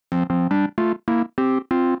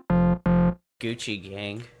Gucci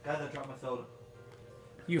gang. Guys, I dropped my soda.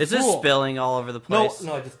 You Is fool. this spilling all over the place?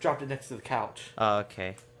 No, I just dropped it next to the couch. Oh,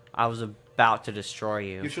 okay. I was about to destroy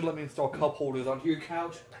you. You should let me install cup holders onto your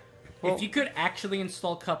couch. If you could actually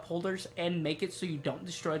install cup holders and make it so you don't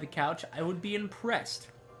destroy the couch, I would be impressed.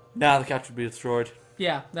 Nah, the couch would be destroyed.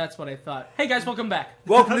 Yeah, that's what I thought. Hey guys, welcome back.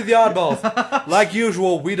 Welcome to the Oddballs. Like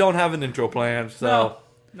usual, we don't have an intro planned, so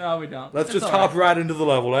No, we don't. let's It's just all hop right into the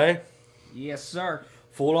level, eh? Yes, sir.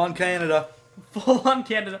 Full on Canada. Full on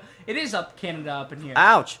Canada. It is up Canada up in here.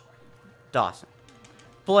 Ouch! Dawson.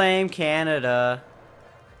 Blame Canada.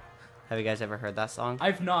 Have you guys ever heard that song?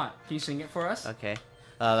 I've not. Can you sing it for us? Okay.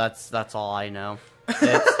 That's all I know.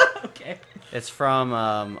 It's, Okay. it's from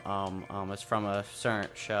a certain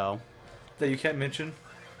show. That you can't mention.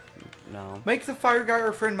 No. Make the fire guy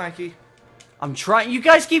our friend, Mikey. I'm trying. You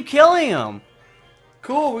guys keep killing him.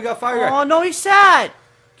 Cool, we got fire Oh guy. no, he's sad.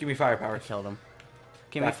 Give me fire I powers. killed him.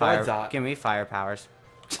 Give me That's why it's fire. hot. Give me fire powers.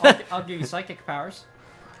 I'll give you psychic powers.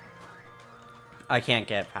 I can't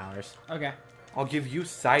get powers. Okay. I'll give you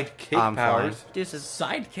sidekick I'm powers. fine. This is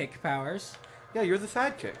Sidekick powers. Yeah, you're the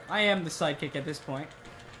sidekick. I am the sidekick at this point.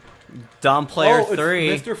 dumb player it's 3.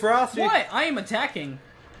 Mr. Frosty. What? I am attacking.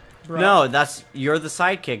 Bro. No, you're the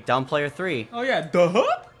sidekick. Dumb player 3. Oh yeah. Duh.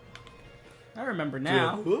 I remember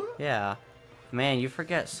now. Yeah. Man, you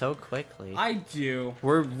forget so quickly. I do.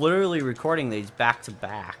 We're literally recording these back to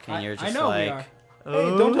back, and you're just I know like, we are.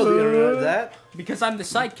 Hey, don't tell the internet that. Because I'm the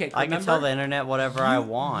sidekick. I Remember? can tell the internet whatever I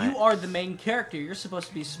want. You are the main character. You're supposed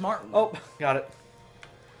to be smart. Oh, got it.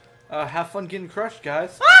 Have fun getting crushed,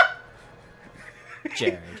 guys.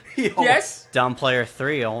 Jared. Yes. Dumb player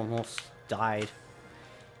 3 almost died.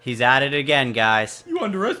 He's at it again, guys. You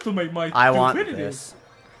underestimate my I want stupidity. this.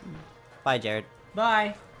 Bye, Jared.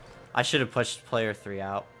 Bye. I should have pushed player 3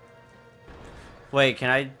 out. Wait, can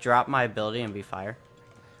I drop my ability and be fire?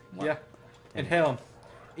 Yeah. Inhale him.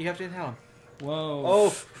 You have to inhale him. Whoa.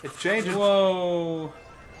 Oh, it's changing. Whoa.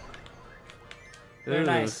 Very Ooh.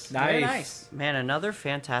 nice. Very Nice. nice. Man, another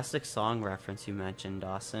fantastic song reference you mentioned,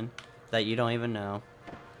 Dawson, that you don't even know.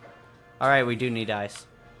 Alright, we do need ice.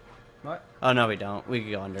 What? Oh, no, we don't. We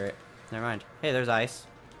could go under it. Never mind. Hey, there's ice.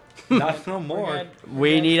 Not no We're more. good.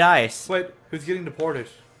 We need ice. Wait, who's getting deported?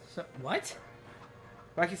 So, what?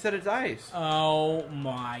 Mikey said it's ice. Oh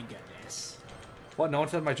my goodness. What? No one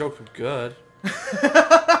said my jokes were good.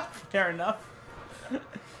 Fair enough.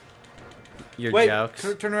 Your Wait, jokes.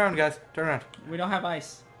 turn around, guys. Turn around. We don't have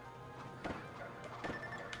ice.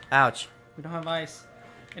 Ouch. We don't have ice.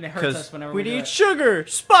 And it hurts Because us whenever we we do need it. sugar,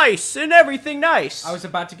 spice, and everything nice. I was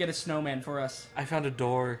about to get a snowman for us. I found a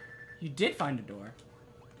door. You did find a door.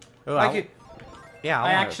 Ooh, Mikey. yeah, I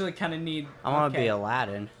wanna, actually kind of need... I want to okay. be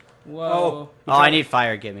Aladdin. Whoa. Oh, I need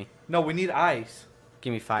fire. Give me. No, we need ice.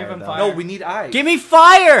 Give me fire, him though. fire. No, we need ice. Give me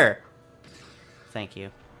fire! Thank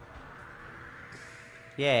you.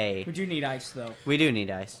 Yay. We do need ice, though. We do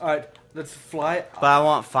need ice. Alright, let's fly. But I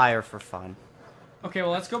want fire for fun. Okay,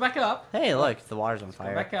 well, let's go back up. Hey, look, the water's on Go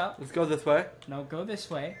fire. back up. Let's go this way. No, go this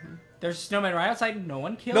way. There's a snowman right outside. No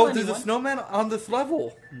one kill No, anyone. there's a snowman on this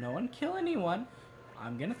level. No one kill anyone.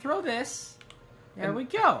 I'm gonna throw this. There we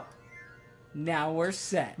go. Now we're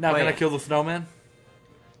set. Now, can I Wait. kill the snowman?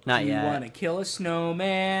 Not you yet. want to kill a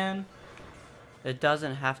snowman? It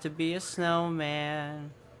doesn't have to be a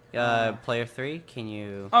snowman. Player 3, can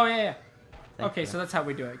you... Oh, yeah. Thank Okay, you. so that's how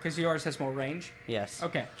we do it, because yours has more range. Yes.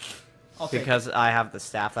 Okay. I'll take Because I have the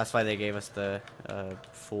staff. That's why they gave us the it.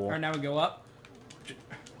 fool. Alright, now we go up.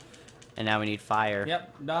 And now we need fire.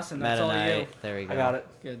 Yep, Dawson, that's Meta all you. Knight. There we go. I got it.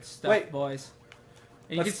 Good stuff, Wait. boys.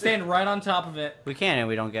 And you Let's can stand right on top of it. We can, and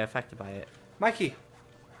we don't get affected by it. Mikey.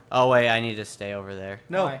 Oh, wait, I need to stay over there.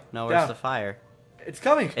 No. Why? No, where's down. the fire? It's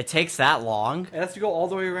coming. It takes that long? It has to go all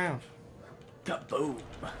the way around. Kaboom.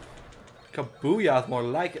 Kabooyah is more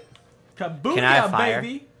like it. Kaboom, Can I have fire?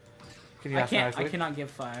 baby. Can you I ask can't. nicely? I cannot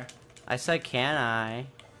give fire. I said, can I?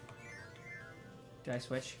 Did I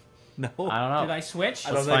switch? No. I don't know. Did I switch? I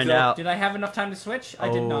don't Let's think find so. out. Did I have enough time to switch? I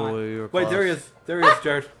did not. You were Wait, close. there he is. There he is,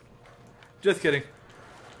 Jared. Just kidding.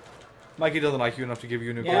 Mikey doesn't like you enough to give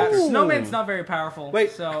you a new Yeah, character. Ooh. Snowman's not very powerful.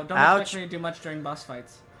 Wait. So don't Ouch. expect me to do much during boss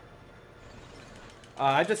fights.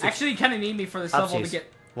 I just Actually, you kind of need me for this level to Upsies.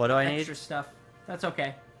 get What do I extra need? stuff. That's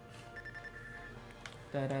okay.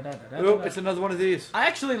 Oh, it's another one of these. I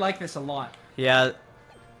actually like this a lot. Yeah.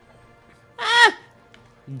 Ah!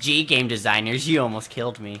 G game designers, you almost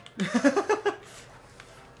killed me.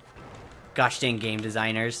 Gosh dang game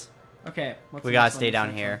designers. Okay. What's We the gotta next one? stay What's the down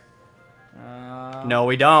next here. one? No,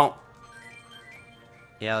 we don't.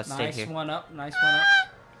 Yeah, let's Nice stay here. one up. Nice one up.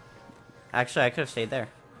 Actually, I could have stayed there.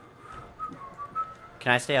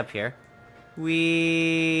 Can I stay up here?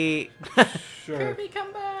 We. Sure. Kirby,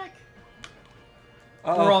 come back.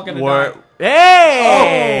 Uh-oh. We're all gonna We're... die.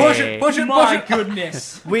 Hey! Oh, push it, push it, My push it.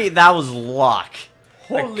 goodness. That was luck.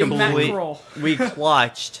 Holy Complete- mackerel. We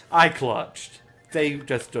clutched. I clutched. They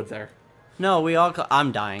just stood there. No, we all.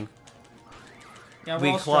 I'm dying. Yeah, we're We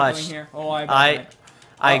all struggling clutched. here. Oh, I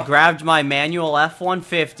I grabbed my manual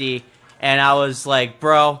F-150 and I was like,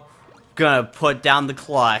 bro, gonna put down the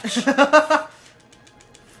clutch.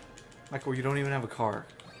 Michael, you don't even have a car.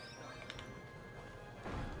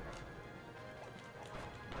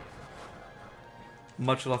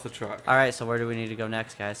 Much less a truck. All right, so where do we need to go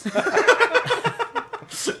next, guys?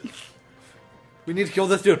 We need to kill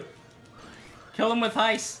this dude. Kill him with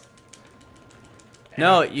ice.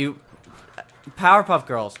 No, you Powerpuff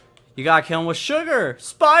Girls. You gotta kill them with sugar,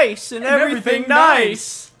 spice, and everything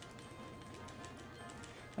nice.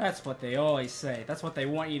 That's what they always say. That's what they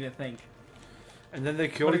want you to think. And then they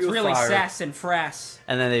kill But you it's with really fire. sass and frass.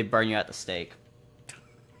 And then they burn you at the stake.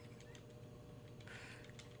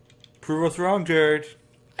 Prove us wrong, Jared.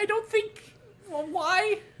 I don't think... Well,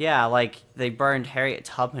 why? Yeah, like they burned Harriet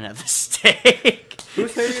Tubman at the stake.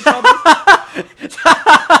 Who's Harriet Tubman?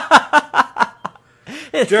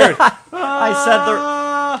 Jared.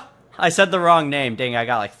 I said the wrong name. Dang, I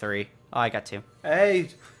got like 3. Oh, I got 2. Hey,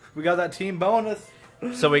 we got that team bonus.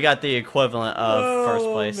 So we got the equivalent of first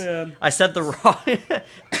place. Man. I said the wrong.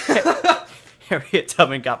 Harriet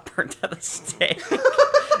Tubman got burnt at the stake.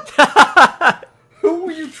 Who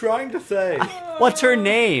were you trying to say? What's her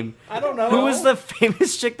name? I don't know. Who was the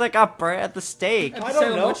famous chick that got burnt at the stake? I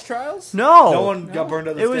don't know. Witch trials? No. No one got burned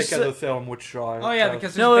at the It was, stake at the Salem witch trial. Oh, yeah,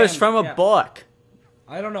 because No, it there's was from a yeah. book.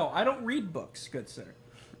 I don't know. I don't read books, good sir.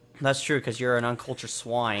 That's true, because you're an uncultured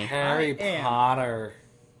swine. Harry I am. Potter.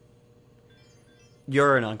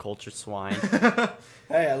 You're an uncultured swine.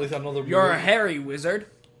 Hey, at least I know the. You're a hairy wizard.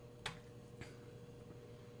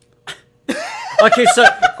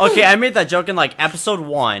 Okay, I made that joke in like episode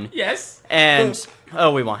 1. Yes. And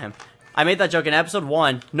oh, we want him. I made that joke in episode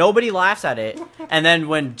 1. Nobody laughs at it. And then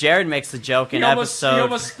when Jared makes the joke in He episode,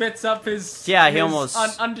 almost spits up his... Yeah, he his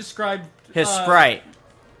almost- undescribed... his Sprite.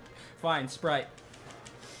 Fine, Sprite.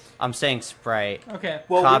 I'm saying Sprite. Okay.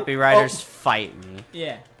 Well, Copywriters fight me.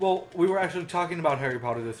 Yeah. Well, we were actually talking about Harry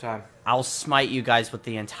Potter this time. I'll smite you guys with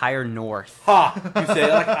the entire North. Ha! You say it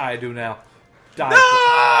like I do now. Die.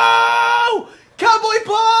 No! Cowboy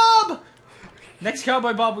Bob! Next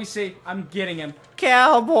Cowboy Bob we see, I'm getting him.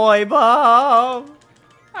 Cowboy Bob!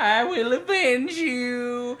 I will avenge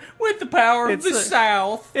you with the power It's of the a-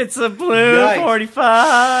 South. It's a blue Yikes.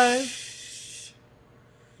 45.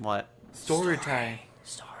 What? Story time.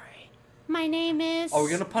 Story. My name is. Are we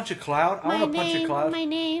gonna punch a cloud? I my wanna punch a name, cloud. my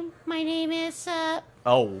name is.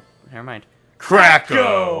 Oh, never mind.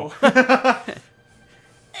 Kracko!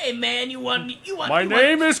 Hey man, you want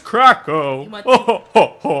is Kracko. You want- Ho,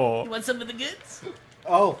 ho, ho. want some of the goods?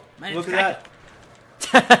 Oh, My look name's at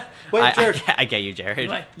that. Wait, I Jared. get you, Jared.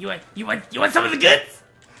 You want some of the goods?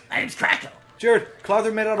 My name's Kracko. Jared, clouds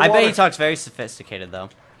are made out of I water. bet he talks very sophisticated, though.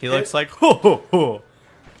 He looks like, ho, ho, ho.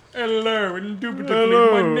 Hello, indubitably.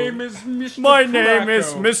 Hello. My name is Mr. My Kracko. name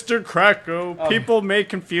is Mr. Kracko. People may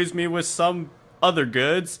confuse me with some other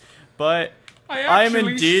goods, but I am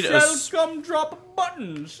actually indeed a sell gumdrop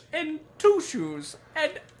buttons and shoes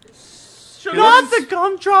and sugar. not the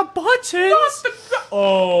gumdrop buttons.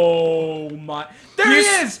 Oh my! There he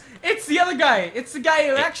is! It's the other guy. It's the guy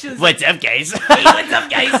who actually. What's up, guys? Hey, what's up,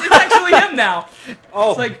 guys? It's actually him now.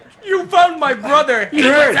 Oh, It's like you found my brother. Hey,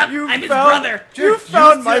 Jared, what's up? you I'm his found- brother. You Jared,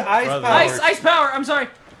 found use my the ice brother. powers. Ice power. I'm sorry.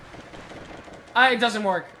 It doesn't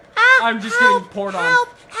work. I'm just help, getting poured on. help,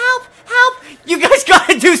 help, help! You guys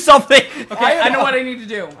gotta do something. Okay, I know what I need to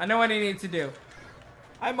do. I know what I need to do.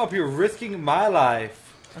 I'm up here risking my life.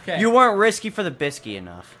 Okay. You weren't risky for the biscuit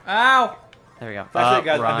enough. Ow. There we go. That's it,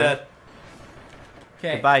 guys. run. I'm dead.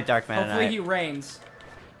 Okay. Goodbye, Dark Man. Hopefully Knight. he rains.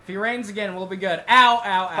 If he rains again, we'll be good. Ow, ow,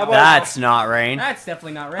 ow. about- That's not rain. That's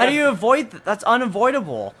definitely not rain. How do you avoid that's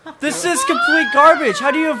unavoidable. This is complete garbage.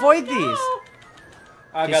 How do you avoid these?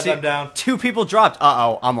 I You got see- them down. 2 people dropped.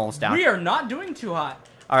 Uh-oh, I'm almost down. We are not doing too hot.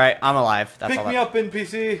 All right, I'm alive. That's Pick all me that- up,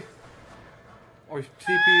 NPC. Or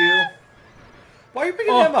CPU. Why are you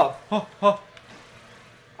picking Oh. him up?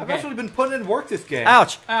 I've Okay. actually been putting in work this game.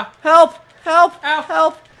 Ouch. Ow. Help! Help! Ow.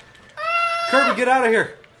 Help! Kirby, get out of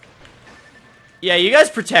here. Yeah, you guys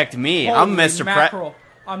protect me. I'm Holy Mr. mackerel.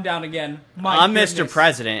 I'm down again. My I'm goodness. Mr.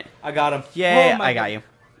 President. I got him. Yay, Oh my I got God. you.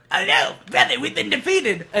 I know, brother, we've been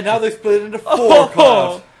defeated. And now they split into 4 Oh.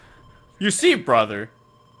 clouds. You see, brother.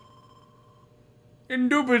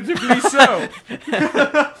 Indubitably so.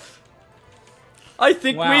 I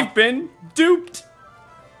think Wow. we've been duped.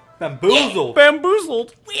 Bamboozled.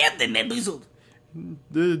 Bamboozled. We have been bamboozled.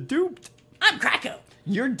 The duped. I'm Kracko.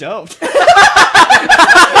 You're doped.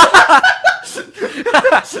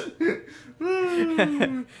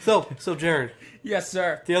 So Jared, Yes,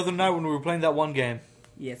 sir. the other night when we were playing that one game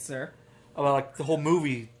Yes, sir. about like the whole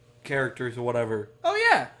movie characters or whatever, Oh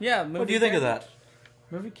yeah, yeah. what do you think of that?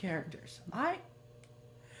 Movie characters.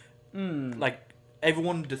 Like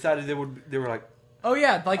everyone decided they were like, Oh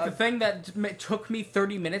yeah, like the thing that took me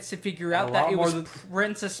 30 minutes to figure out that lot it more was than-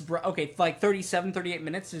 Princess Bride. Okay, like 38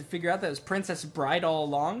 minutes to figure out that it was Princess Bride all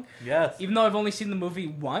along. yes, Even though I've only seen the movie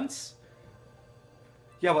once.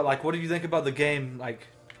 yeah, but like, what do you think about the game, like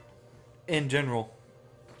in general?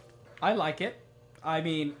 I like it. I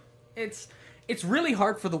mean, it's really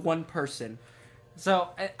hard for the one person. So,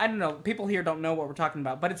 I don't know, people here don't know what we're talking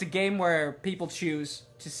about, but it's a game where people choose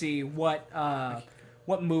to see what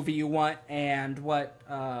movie you want and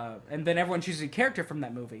and then everyone chooses a character from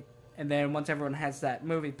that movie. And then once everyone has that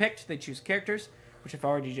movie picked, they choose characters, which I've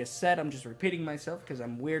already just said. I'm just repeating myself because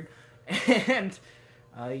I'm weird. And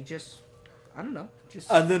I don't know.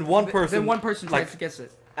 And then one person tries like to guess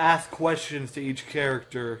it. ask questions to each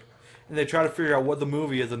character, and they try to figure out what the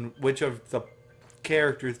movie is and which of the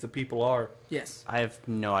characters the people are. Yes. I have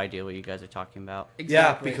no idea what you guys are talking about.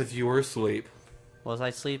 Exactly. Yeah, because you were asleep. Was I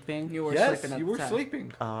sleeping? you were Yes, sleeping at you the were time.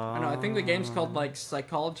 sleeping. I know. I think the game's called like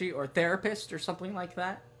Psychology or Therapist or something like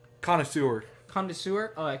that. Connoisseur.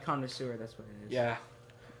 Connoisseur. Oh, yeah, Connoisseur. That's what it is. Yeah.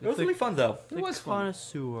 It was really fun though. It was fun.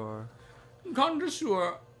 Connoisseur.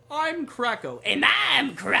 Connoisseur. I'm Kracko. And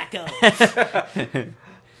I'm Kracko.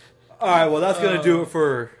 All right, well that's gonna do it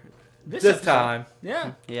for this episode. time.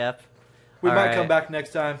 Yeah. Yep. We All might right. come back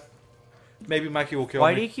next time. Maybe Mikey will kill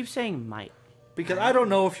Why me. do you keep saying might? Because I don't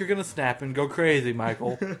know if you're gonna snap and go crazy,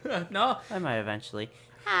 Michael. No. I might eventually.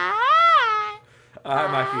 Hi. All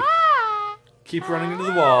right, Mikey. Hi. Keep running into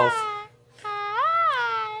the walls.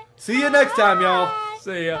 Hi. See you next time, y'all.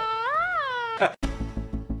 See ya. Hi.